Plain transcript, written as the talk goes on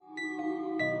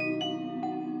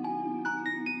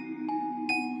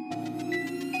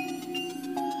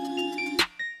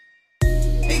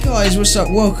Guys, what's up?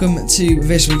 Welcome to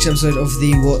this week's episode of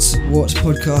the What's What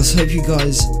podcast. Hope you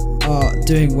guys are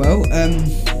doing well.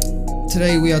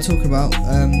 Today we are talking about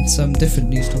some different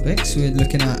news topics. We're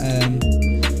looking at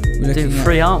doing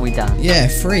three, aren't we, Dan? Yeah,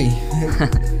 3.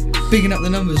 Bigging up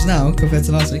the numbers now compared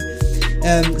to last week.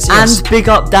 And big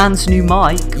up Dan's new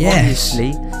mic. Yes.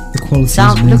 Obviously. The quality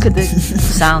sound. is Look at the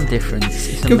sound difference.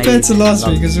 It's compared to amazing. last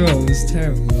week as well. It was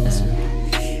terrible last week.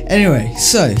 Anyway,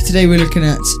 so today we're looking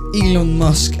at Elon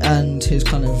Musk and his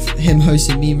kind of him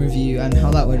hosting meme review and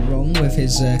how that went wrong with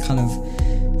his kind of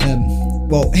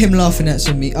him laughing at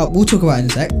some meme. We'll talk about it in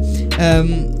a sec.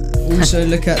 Also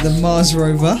look at the Mars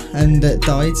rover and that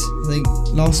died, I think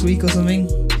last week or something.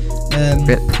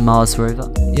 RIP Mars rover.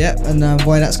 Yep, and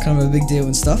why that's kind of a big deal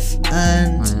and stuff.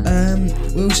 And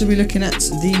we'll also be looking at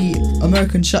the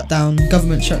American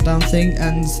government shutdown thing,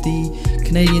 and the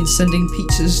Canadians sending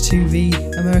pizzas to the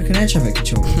American air traffic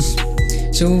controllers.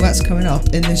 So all that's coming up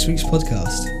in this week's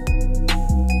podcast.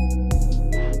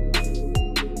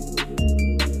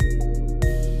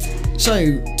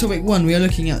 So, topic 1, we are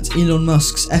looking at Elon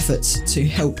Musk's efforts to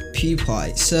help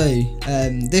PewDiePie. So,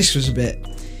 this was a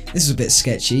bit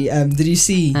sketchy. Did you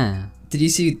see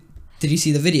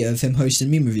the video of him hosting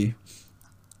meme review?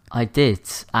 I did,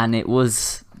 and it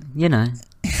was,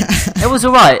 it was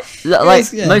alright.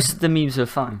 Most of the memes were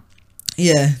fun.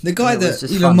 Yeah, the guy that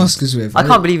Elon fun. Musk was with. I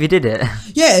can't believe he did it.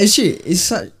 Yeah, it's true.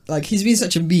 It's he's been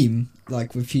such a meme,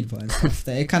 like with PewDiePie and stuff.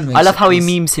 That it kind of makes I love how he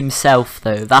memes himself,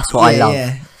 though. That's what I love.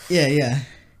 Yeah.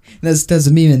 There's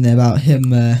a meme in there about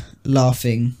him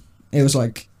laughing. It was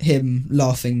like him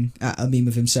laughing at a meme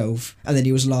of himself, and then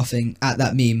he was laughing at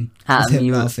that meme. At him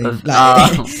meme laughing. of,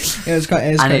 it was quite.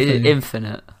 And quite it funny.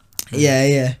 infinite.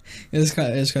 Yeah. It was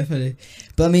quite funny.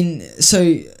 But I mean,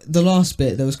 so the last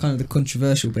bit, there was kind of the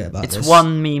controversial bit about this. It's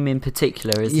one meme in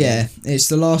particular, isn't it? Yeah, it's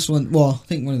the last one. Well, I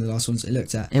think one of the last ones it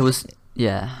looked at. It was,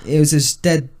 yeah. It was this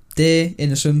dead deer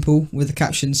in a swimming pool with a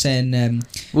caption saying,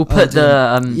 we'll put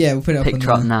we'll put it up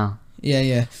picture up now.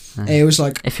 Yeah. It was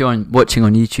like, if you're watching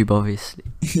on YouTube, obviously.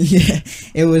 yeah,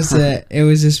 it was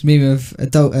this meme of a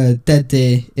dead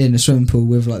deer in a swimming pool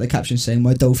with like the caption saying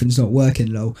 "My dolphin's not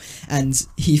working, lol," and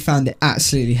he found it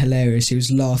absolutely hilarious. He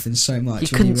was laughing so much.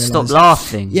 He couldn't stop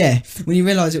laughing. Yeah, when he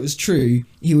realised it was true,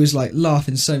 he was like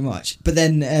laughing so much. But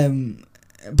then,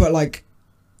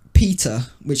 PETA,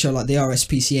 which are like the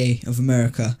RSPCA of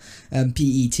America,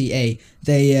 PETA,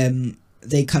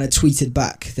 they kind of tweeted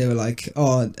back. They were like,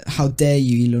 "Oh, how dare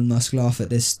you, Elon Musk, laugh at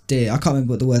this deer?" I can't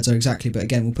remember what the words are exactly, but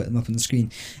again, we'll put them up on the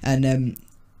screen. And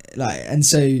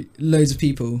so loads of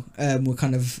people were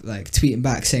kind of like tweeting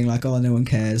back saying like, "Oh, no one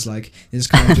cares. Like, it's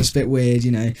kind of just a bit weird,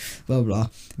 blah blah."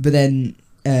 But then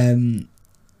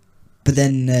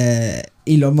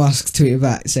Elon Musk tweeted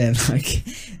back saying like,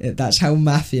 "That's how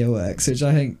mafia works," which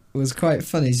I think was quite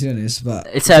funny, to be honest. But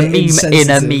it's a meme in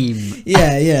a meme.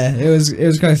 Yeah, it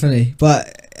was quite funny,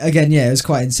 but again, it was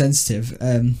quite insensitive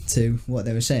to what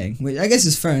they were saying, which I guess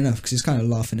is fair enough because it's kind of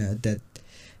laughing at a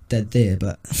dead deer.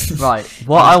 But right,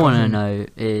 what I want to know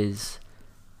is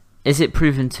it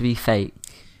proven to be fake?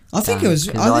 I think it was.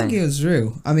 I think it was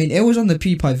real. I mean, it was on the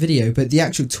PewDiePie video, but the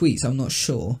actual tweets, I'm not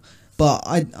sure. But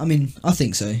I mean, I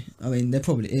think so. I mean, there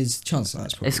probably is chance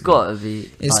that's probably. It's got to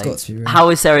be. It's got to be real. How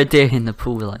is there a deer in the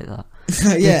pool like that?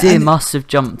 Yeah, the deer must have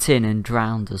jumped in and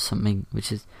drowned or something,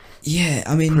 which is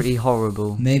pretty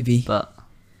horrible. Maybe, but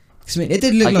because I mean, it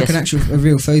did look like a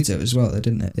real photo as well,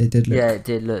 didn't it? It did look. Yeah, it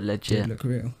did look legit. It did look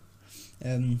real.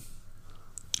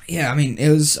 Yeah, I mean, it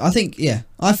was. I think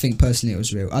personally it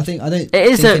was real. I don't.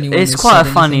 It's quite a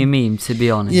funny meme, to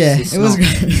be honest. Yeah, it was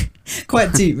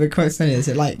quite deep, but quite funny. Is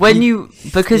it like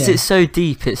because it's so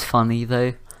deep, it's funny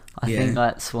though. I think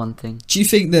that's one thing. Do you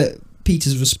think that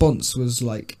Peter's response was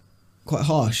like quite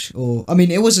harsh, or I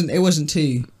mean, it wasn't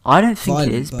too? I don't think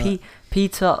violent, it is.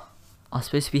 Peter are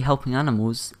supposed to be helping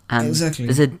animals, and exactly.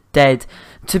 There's a dead.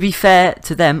 To be fair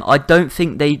to them, I don't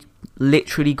think they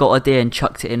literally got a deer and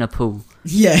chucked it in a pool.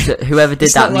 Yeah, so whoever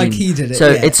did that, like he did it. So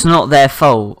it's not their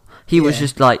fault. He was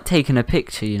just like taking a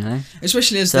picture,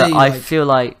 Especially as I feel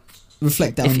like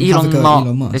reflect that if on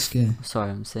Elon Musk. Sorry,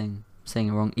 I'm saying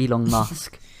it wrong. Elon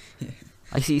Musk.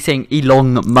 I see you saying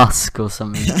Elon Musk or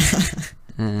something.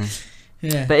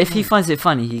 Yeah. But if he finds it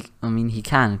funny, he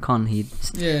can't he?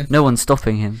 Yeah. No one's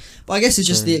stopping him. But I guess it's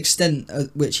just the extent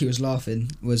at which he was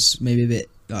laughing was maybe a bit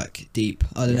like deep.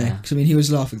 I don't know. Because I mean, he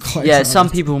was laughing quite. Yeah, hard. some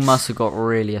people must have got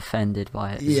really offended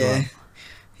by it. Yeah. As well.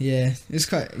 Yeah, it's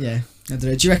quite. Yeah, I don't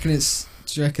know. Do you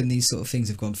reckon these sort of things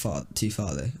have gone too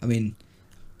far though? I mean,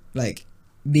 like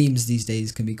memes these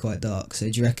days can be quite dark. So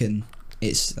do you reckon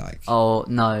it's like? Oh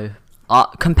no.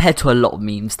 Compared to a lot of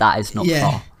memes, that is not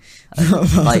far.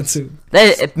 Like,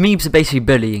 memes are basically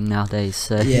bullying nowadays.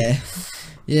 So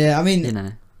yeah. I mean, you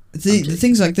know, the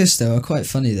things like this though are quite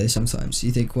funny though. Sometimes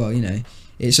you think, well, you know,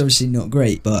 it's obviously not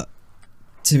great, but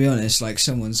to be honest, like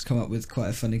someone's come up with quite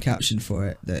a funny caption for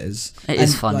it. That is, it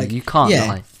is funny. Like, you can't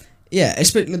lie. Yeah,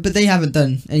 but they haven't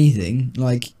done anything.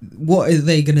 Like, what are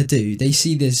they gonna do? They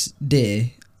see this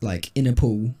deer like in a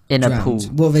pool. What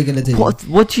are they gonna do?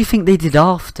 What do you think they did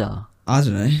after? I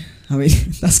don't know. I mean,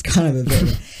 that's kind of a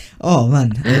bit. Oh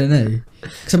man, I don't know.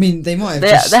 Because I mean, they might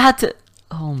have. They had to.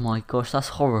 Oh my gosh, that's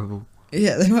horrible.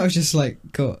 Yeah, they might have just like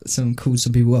called some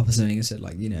people up or something and said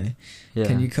like, you know,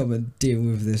 can you come and deal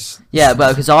with this? Yeah, but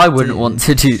because I wouldn't want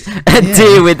to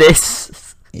deal with this.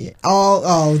 Yeah.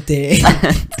 Oh dear.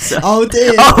 Oh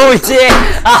dear. Oh dear.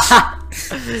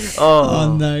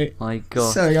 Oh no. My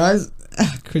God. Sorry guys.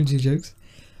 Cringy jokes.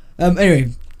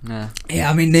 Anyway. Yeah.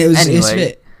 I mean,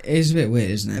 it's a bit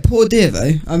weird, isn't it? Poor deer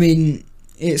though. I mean,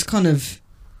 it's a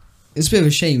bit of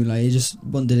a shame. Like, he just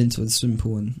wandered into a swimming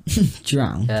pool and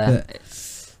drowned. Yeah. But,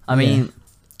 I mean,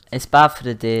 it's bad for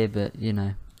the deer, but you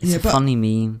know. It's a funny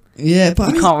meme. Yeah,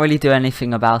 but you can't really do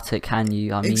anything about it, can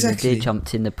you? I mean, exactly. The deer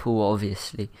jumped in the pool,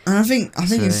 obviously. And I think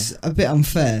it's a bit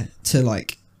unfair to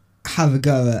like have a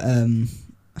go at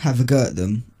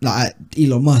them, like at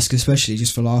Elon Musk especially,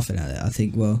 just for laughing at it. I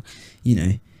think, well, you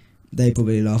know, they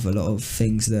probably laugh at a lot of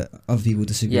things that other people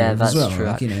disagree with as well. True,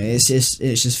 like, you know, it's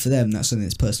just for them. That's something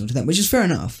that's personal to them, which is fair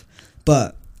enough.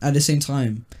 But at the same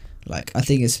time, like, I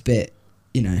think it's a bit,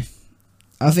 you know,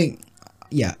 I think.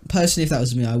 Yeah, personally, if that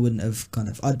was me, I wouldn't have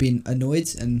I'd been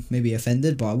annoyed and maybe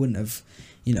offended, but I wouldn't have,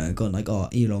 you know, gone like, oh,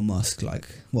 Elon Musk, like,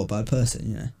 what a bad person,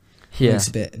 you know. Yeah. It's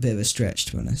a bit of a stretch,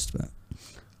 to be honest, but.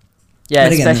 Yeah,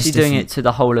 but again, especially doing it to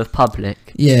the whole of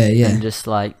public. Yeah. And just,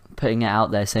 like, putting it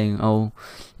out there saying, oh,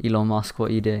 Elon Musk,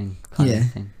 what are you doing? Kind of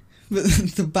thing. But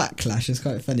the backlash is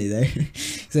quite funny, though.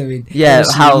 I mean,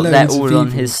 how they're all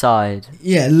on his side.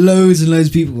 Yeah, loads and loads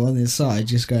of people on his side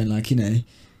just going, like, you know,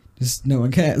 just no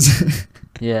one cares.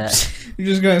 Yeah. Which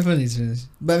is quite funny to us.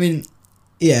 But I mean,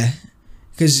 yeah,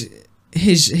 because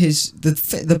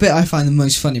the bit I find the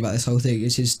most funny about this whole thing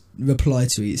is his reply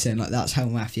tweet saying like, that's how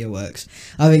mafia works.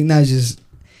 I think that is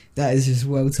just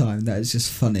well timed. That is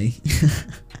just funny.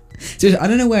 I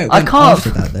don't know where it went after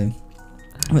that though.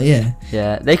 But yeah.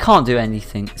 Yeah, they can't do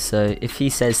anything, so if he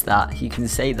says that, he can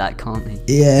say that, can't he?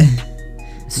 Yeah.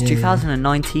 It's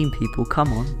 2019, people,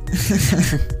 come on.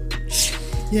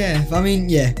 Yeah, I mean,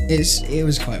 yeah, it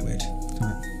was quite weird.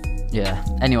 Yeah.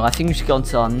 Anyway, I think we should go on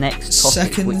to our next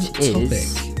topic, is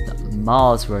the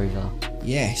Mars rover.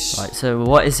 Yes. Right. So,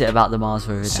 what is it about the Mars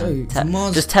rover? So,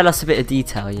 just tell us a bit of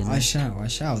detail. You know. I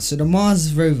shall. So, the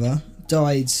Mars rover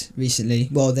died recently.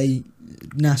 Well,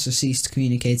 NASA ceased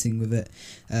communicating with it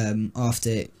after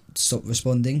it stopped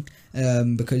responding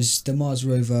because the Mars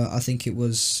rover, I think it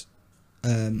was. I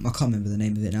can't remember the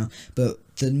name of it now, but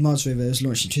the Mars rover was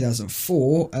launched in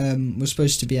 2004. Was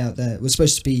supposed to be out there. Was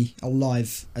supposed to be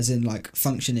alive, as in like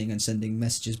functioning and sending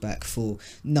messages back for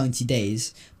 90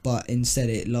 days, but instead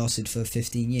it lasted for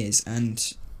 15 years.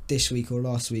 And this week or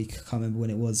last week, I can't remember when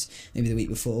it was. Maybe the week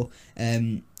before.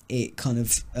 It kind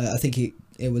of. I think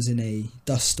it was in a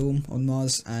dust storm on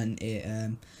Mars, and it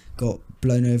got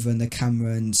blown over and the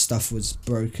camera and stuff was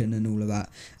broken and all of that,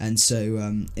 and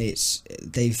so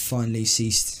they've finally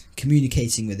ceased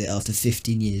communicating with it after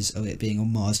 15 years of it being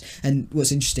on Mars. And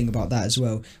what's interesting about that as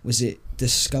well was it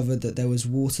discovered that there was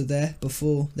water there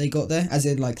before they got there, as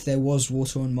in like there was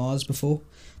water on Mars before.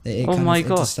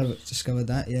 Discovered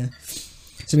that, yeah.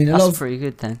 So I mean, that's pretty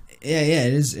good then. Yeah,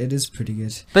 it is pretty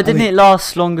good. But didn't it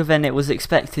last longer than it was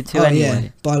expected to anyway? Yeah,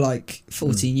 by like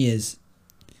 14 years.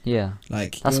 Yeah,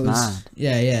 like that's mad.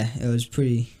 Yeah, it was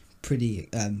pretty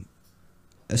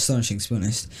astonishing, to be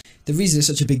honest. The reason it's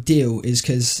such a big deal is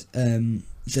because the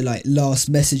like last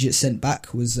message it sent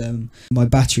back was my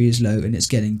battery is low and it's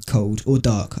getting cold or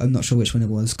dark. I'm not sure which one it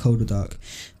was, cold or dark.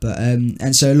 But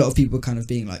and so a lot of people were kind of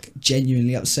being like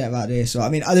genuinely upset about this. So I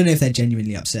mean, I don't know if they're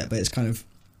genuinely upset, but it's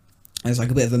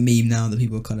like a bit of a meme now that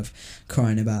people are kind of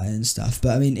crying about it and stuff.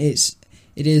 But I mean, it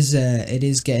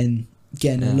is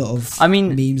getting a lot of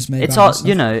memes made. It's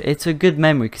it's a good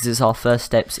memory because it's our first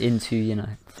steps into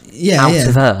out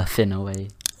of Earth in a way.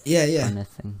 Yeah. Kind of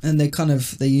thing. And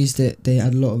they used it. They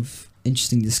had a lot of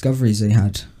interesting discoveries they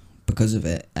had because of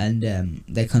it, and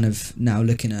they're kind of now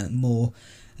looking at more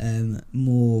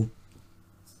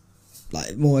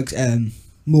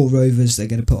rovers they're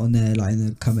going to put on there, like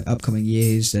in the upcoming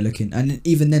years. They're looking, and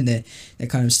even then they're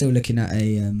kind of still looking at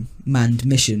a manned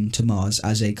mission to Mars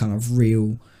as a kind of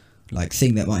real like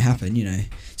thing that might happen, So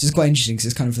it's quite interesting because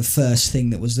it's kind of the first thing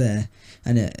that was there,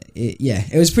 and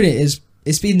it was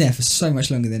it's been there for so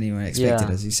much longer than anyone expected.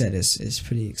 Yeah. As you said, it's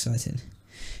pretty exciting.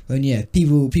 And yeah,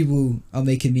 people are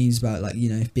making memes about, like, you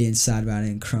know, being sad about it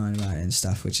and crying about it and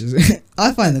stuff, which is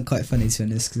I find them quite funny, to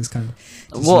be honest, because it's kind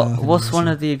of what's one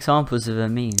of the examples of a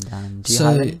meme, Dan? Do you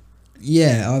have it?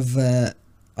 Yeah,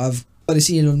 I've got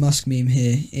this Elon Musk meme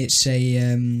here. It's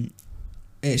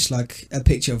it's like a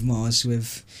picture of Mars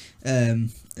with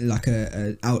like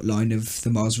a outline of the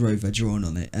Mars rover drawn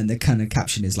on it, and the kind of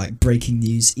caption is like, "Breaking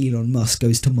news: Elon Musk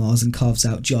goes to Mars and carves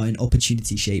out giant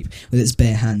opportunity shape with its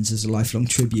bare hands as a lifelong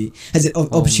tribute." As it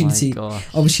opportunity,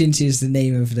 opportunity is the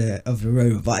name of the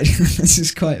rover, but this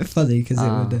is quite funny because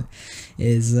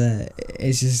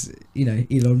it's just, you know,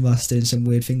 Elon Musk doing some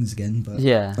weird things again, but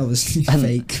yeah, obviously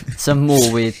fake. Some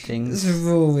more weird things. Some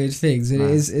more weird things. It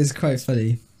is quite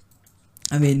funny.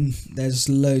 I mean, there's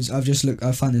loads. I've just looked.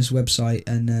 I found this website,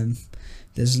 and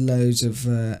there's loads of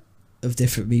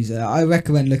different memes. I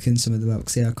recommend looking some of them up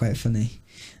because they are quite funny.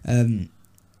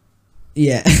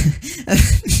 Yeah,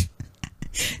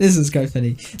 this is quite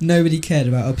funny. Nobody cared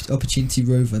about Opportunity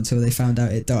Rover until they found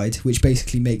out it died, which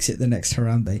basically makes it the next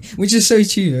Harambe, which is so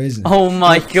true, isn't it? Oh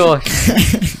my gosh!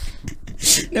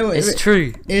 No, it's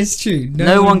true. It's true.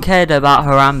 No one cared about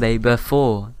Harambe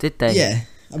before, did they? Yeah.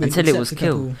 I mean, until it was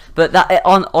killed. But that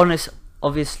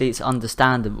obviously it's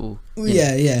understandable.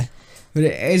 Yeah. But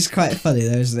it is quite funny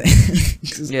though, isn't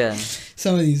it? Yeah.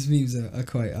 Some of these memes are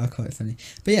quite funny.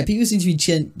 But yeah, people seem to be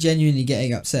genuinely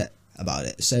getting upset about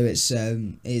it. So it's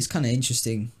kind of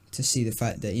interesting to see the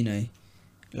fact that, you know,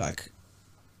 like,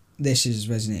 this is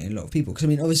resonating a lot of people. Because I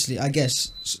mean, obviously, I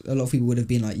guess a lot of people would have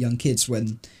been like young kids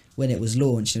when it was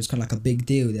launched. It was kind of like a big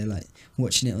deal. They're like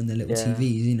watching it on their little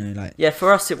TVs, you know, like. Yeah,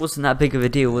 for us it wasn't that big of a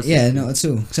deal, was it? Yeah, not at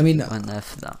all. Cause I mean, went there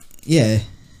for that. Yeah,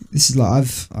 this is like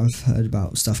I've heard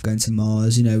about stuff going to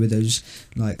Mars, you know, with those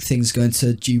like things going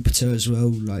to Jupiter as well,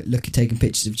 like taking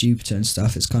pictures of Jupiter and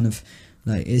stuff. It's kind of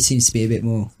like, it seems to be a bit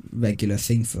more regular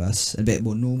thing for us, a bit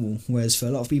more normal. Whereas for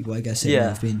a lot of people, I guess it might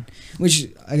have been,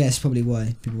 which I guess probably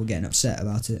why people were getting upset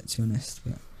about it, to be honest.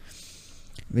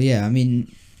 But yeah, I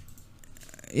mean.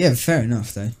 Yeah, fair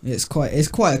enough though. It's quite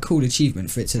a cool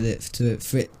achievement for it to live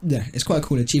it's quite a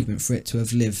cool achievement for it to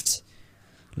have lived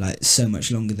like so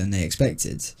much longer than they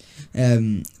expected.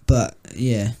 But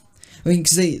yeah, I mean,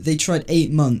 because they tried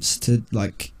 8 months to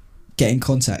like get in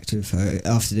contact with her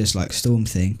after this like storm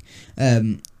thing,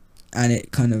 and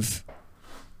it kind of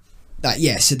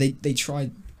so they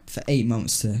tried for 8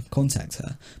 months to contact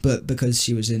her, but because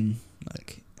she was in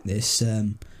like this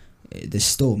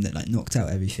storm that like knocked out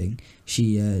everything,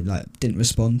 she like didn't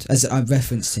respond, as I'm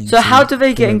referencing. So how do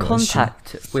they get in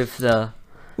contact with the?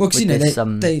 Well, because, you know,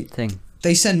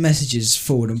 they send messages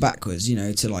forward and backwards, you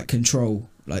know, to like control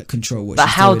what. But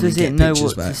how does it know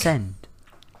what to send?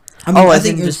 I mean, I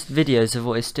think just videos of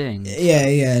what it's doing. Yeah,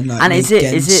 and like. And is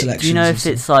it? Do you know if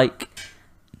it's like,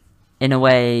 in a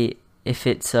way, if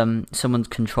it's someone's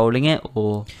controlling it,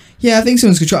 or? Yeah, I think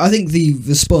someone's control. I think the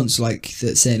response, like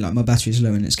that saying like my battery's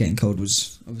low and it's getting cold,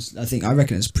 was I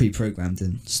reckon it's pre-programmed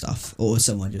and stuff, or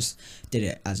someone just did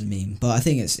it as a meme. But I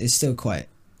think it's still quite.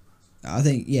 I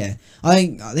think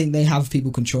they have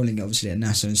people controlling it, obviously, at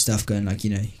NASA and stuff, going like,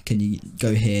 you know, can you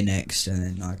go here next, and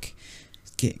then like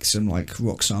get some like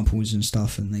rock samples and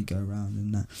stuff, and they go around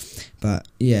and that. But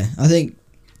yeah, I think.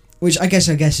 Which I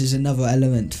guess is another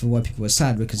element for why people are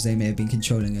sad, because they may have been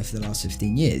controlling it for the last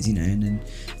 15 years, you know, and then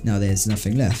now there's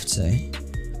nothing left. So,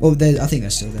 well, I think they're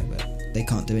still there, but they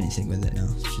can't do anything with it now,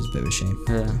 which is a bit of a shame.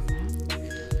 Yeah.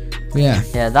 But yeah.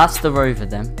 Yeah, that's the rover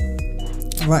then.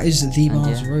 That is the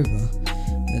Mars rover.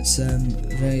 It's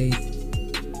very,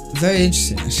 very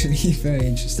interesting, actually. Very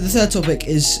interesting. The third topic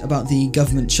is about the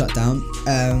government shutdown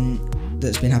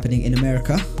that's been happening in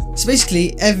America. So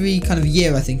basically, every kind of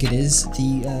year, I think it is,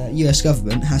 the US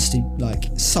government has to like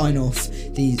sign off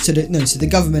the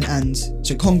government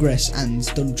so Congress and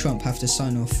Donald Trump have to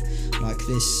sign off like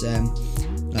this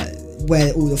like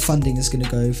where all the funding is going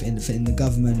to go in the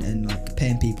government, and like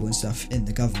paying people and stuff in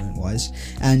the government wise.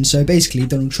 And so basically,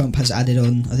 Donald Trump has added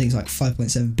on, I think it's like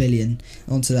 5.7 billion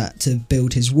onto that to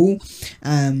build his wall,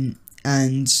 and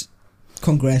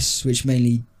Congress, which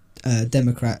mainly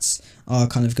Democrats, are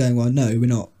kind of going, well, no,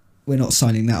 we're not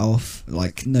signing that off,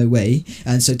 like, no way.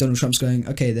 And so Donald Trump's going,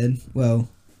 okay then, well,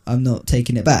 I'm not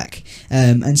taking it back.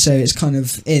 And so it's kind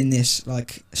of in this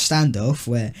like standoff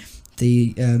where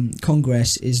the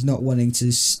Congress is not wanting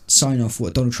to sign off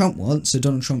what Donald Trump wants, so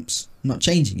Donald Trump's not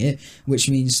changing it, which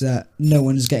means that no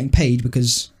one's getting paid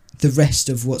because the rest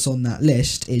of what's on that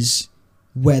list is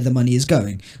where the money is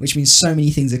going, which means so many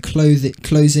things are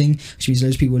closing, which means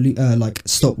those people like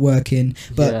stop working.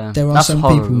 But there are some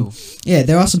people,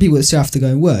 there are some people that still have to go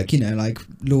and work, you know, like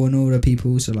law and order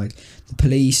people, so like the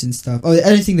police and stuff. Oh, I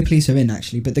don't think the police are in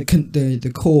actually, but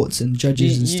the courts and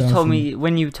judges and stuff.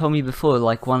 When you told me before,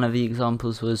 like one of the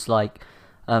examples was like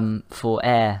for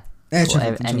air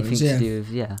traffic anything to do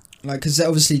with like, because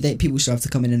obviously people still have to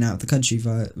come in and out of the country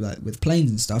via, like, with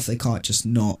planes and stuff. They can't just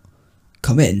not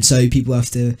come in, so people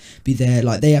have to be there,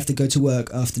 like they have to go to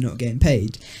work after not getting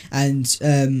paid. And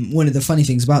one of the funny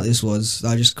things about this was,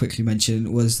 I just quickly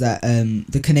mentioned, was that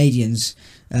the Canadians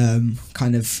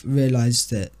kind of realised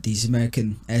that these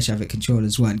American air traffic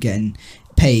controllers weren't getting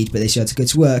paid, but they still had to go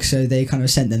to work, so they kind of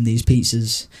sent them these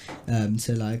pizzas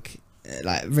to like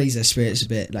raise their spirits a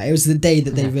bit. Like, it was the day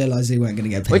that they realised they weren't going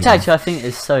to get paid, which actually I think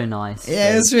is so nice.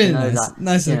 Yeah, it's really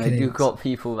nice. You've got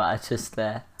people that are just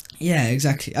there. Yeah,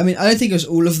 exactly. I mean, I don't think it was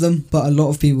all of them, but a lot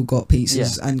of people got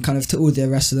pizzas, and kind of to all the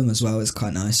rest of them as well. It's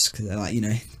quite nice because they're like, you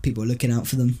know, people are looking out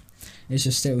for them. It's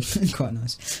just still quite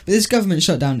nice. But this government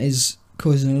shutdown is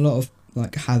causing a lot of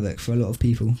like havoc for a lot of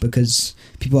people, because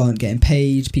people aren't getting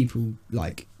paid. People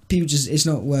just, it's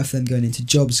not worth them going into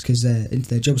jobs because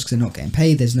they're not getting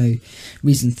paid. There's no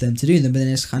reason for them to do them. But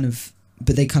then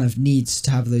they kind of need to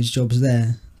have those jobs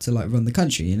there to like run the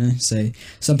country, you know. So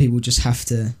some people just have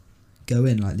to go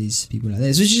in, like these people like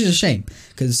this, which is a shame,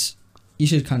 because you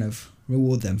should kind of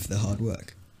reward them for their hard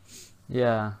work.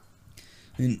 Yeah.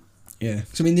 I mean, yeah.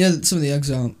 So I mean, some of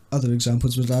the other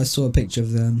examples was, I saw a picture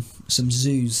of some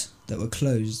zoos that were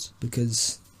closed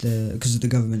because of the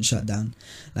government shutdown.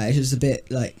 Like, it's just a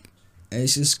bit like,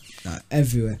 it's just like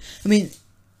everywhere. I mean,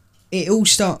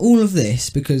 all of this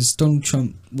because Donald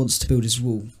Trump wants to build his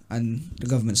wall, and the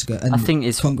government's going. And I think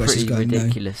it's Congress pretty is going,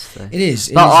 ridiculous, no. though. It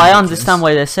is. But I understand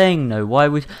why they're saying no. Why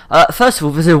would? First of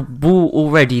all, there's a wall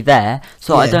already there,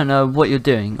 so I don't know what you're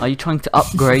doing. Are you trying to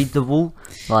upgrade the wall?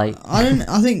 Like, I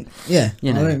think I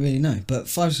know. don't really know. But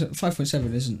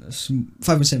 5.7 isn't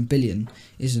 5.7 billion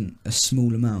isn't a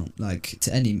small amount, like,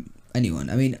 to anyone.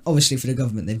 I mean, obviously for the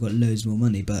government they've got loads more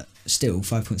money, but still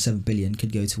 5.7 billion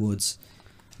could go towards.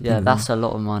 Yeah, that's a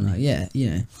lot of money. Yeah, you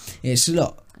know, it's a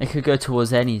lot. It could go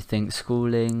towards anything,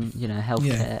 schooling, you know,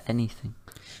 healthcare, anything.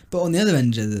 But on the other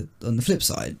end on the flip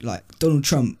side, like Donald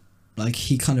Trump, like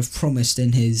he kind of promised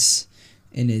in his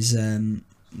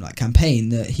like campaign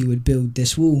that he would build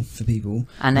this wall for people,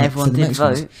 and like, everyone did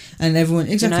vote. And everyone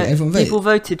voted. People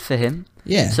voted for him.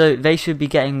 Yeah. So they should be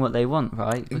getting what they want,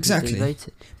 right? Because exactly. They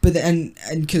voted. But and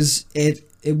because it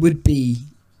would be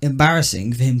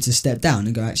embarrassing for him to step down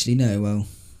and go, actually no, well,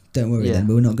 don't worry then,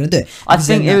 but we're not going to do it. I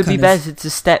think it would be better to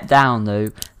step down though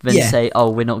than say, oh,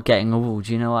 we're not getting a wall.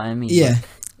 Do you know what I mean? Yeah,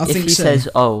 like, if he says,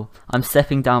 oh, I'm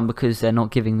stepping down because they're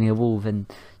not giving me a wall, then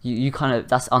you kind of,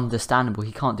 that's understandable.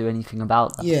 He can't do anything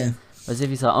about that. Yeah. As if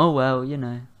he's like, oh well, you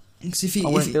know, I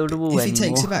won't build a wall anymore. If he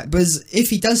takes it back, but if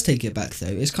he does take it back though,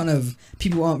 it's kind of,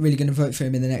 people aren't really going to vote for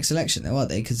him in the next election though, are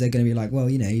they? Because they're going to be like, well,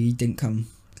 you know, you didn't come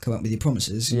up with your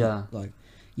promises. Yeah. Like,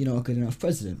 you're not a good enough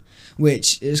president,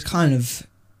 which is kind of.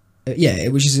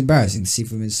 Which is embarrassing to see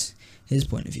from his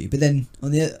point of view. But then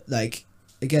on the like,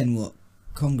 again, what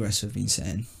Congress have been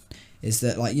saying is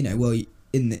that, like, you know, well,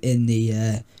 in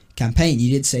the campaign you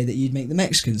did say that you'd make the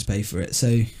Mexicans pay for it.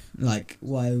 So like,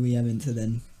 why are we having to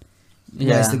then?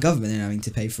 Why is the government then having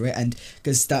to pay for it? And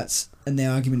because and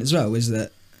their argument as well is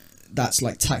that that's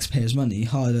like taxpayers' money,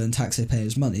 hard-earned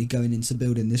taxpayers' money going into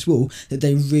building this wall that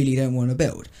they really don't want to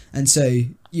build. And so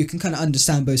you can kind of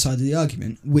understand both sides of the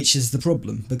argument, which is the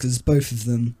problem, because both of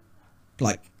them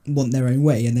like want their own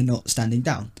way and they're not standing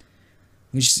down.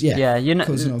 Which you know,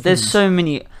 there's so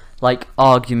many like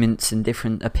arguments and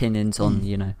different opinions on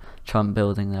you know, Trump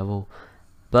building their wall,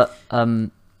 but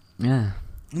yeah.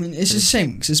 I mean, it's just a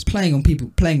shame because it's playing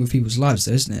with people's lives,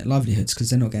 though, isn't it? Livelihoods, because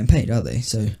they're not getting paid, are they?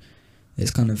 So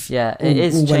it's kind of it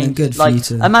is all well and good for like, you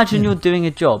to imagine you're doing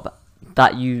a job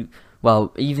that you,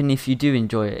 well, even if you do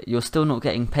enjoy it, you're still not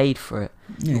getting paid for it.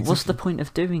 Yeah, exactly. What's the point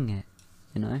of doing it?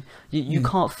 You know, you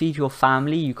can't feed your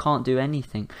family, you can't do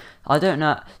anything. I don't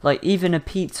know, like, even a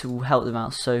pizza will help them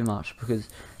out so much because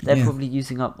they're probably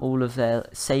using up all of their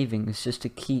savings just to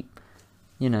keep,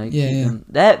 you know, them.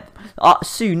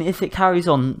 Soon, if it carries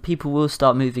on, people will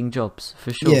start moving jobs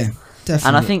for sure. Yeah, definitely.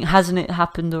 And I think, hasn't it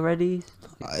happened already?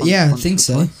 I think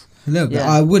so. A little bit.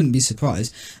 I wouldn't be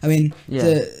surprised. I mean,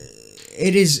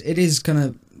 it is kind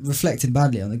of reflected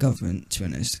badly on the government, to be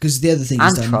honest. Because the other thing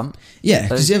he's done, Trump. Yeah,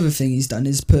 because the other thing he's done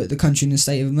is put the country in a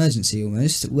state of emergency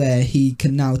almost, where he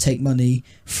can now take money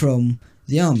from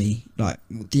the army, like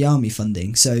the army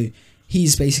funding. So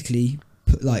he's basically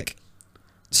put, like,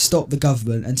 stop the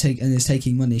government and is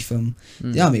taking money from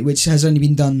the army, which has only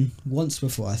been done once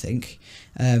before, I think.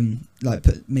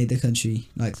 Made the country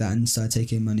like that and started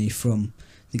taking money from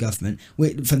the government,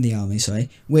 from the army, sorry,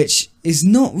 which is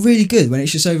not really good when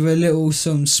it's just over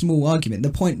some small argument.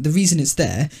 The reason it's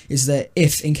there is that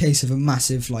if, in case of a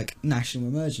massive national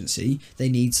emergency, they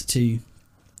need to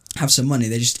have some money,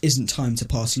 there just isn't time to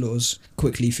pass laws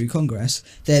quickly through Congress,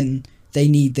 then they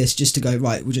need this just to go,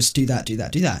 right, we'll just do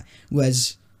that.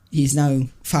 Whereas he's now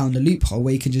found a loophole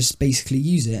where he can just basically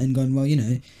use it and gone, well,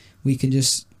 we can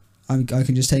just, I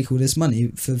can just take all this money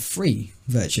for free,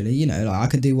 virtually, I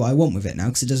can do what I want with it now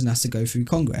because it doesn't have to go through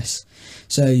Congress.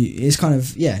 So it's kind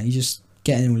of, he's just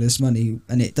getting all this money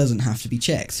and it doesn't have to be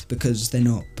checked because they're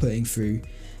not putting through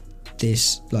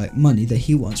this, money that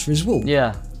he wants for his wall.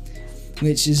 Yeah.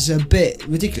 Which is a bit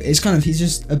ridiculous. It's kind of, he's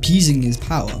just abusing his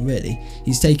power, really.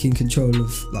 He's taking control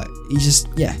of,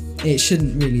 he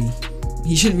shouldn't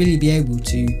really be able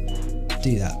to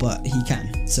do that, but he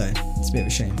can, so it's a bit of a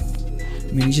shame.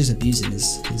 I mean, he's just abusing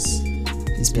his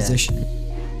position.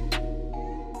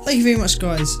 Thank you very much,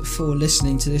 guys, for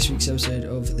listening to this week's episode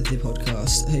of the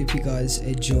podcast. I hope you guys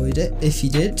enjoyed it. If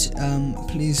you did,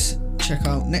 please check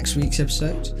out next week's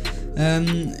episode.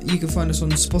 You can find us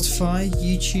on Spotify,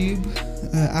 YouTube,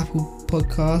 Apple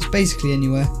Podcasts, basically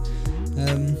anywhere.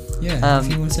 If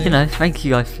you want to say thank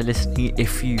you guys for listening.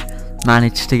 If you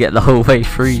managed to get the whole way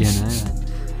through,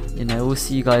 we'll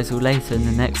see you guys all later in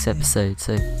the next episode.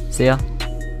 So, see ya.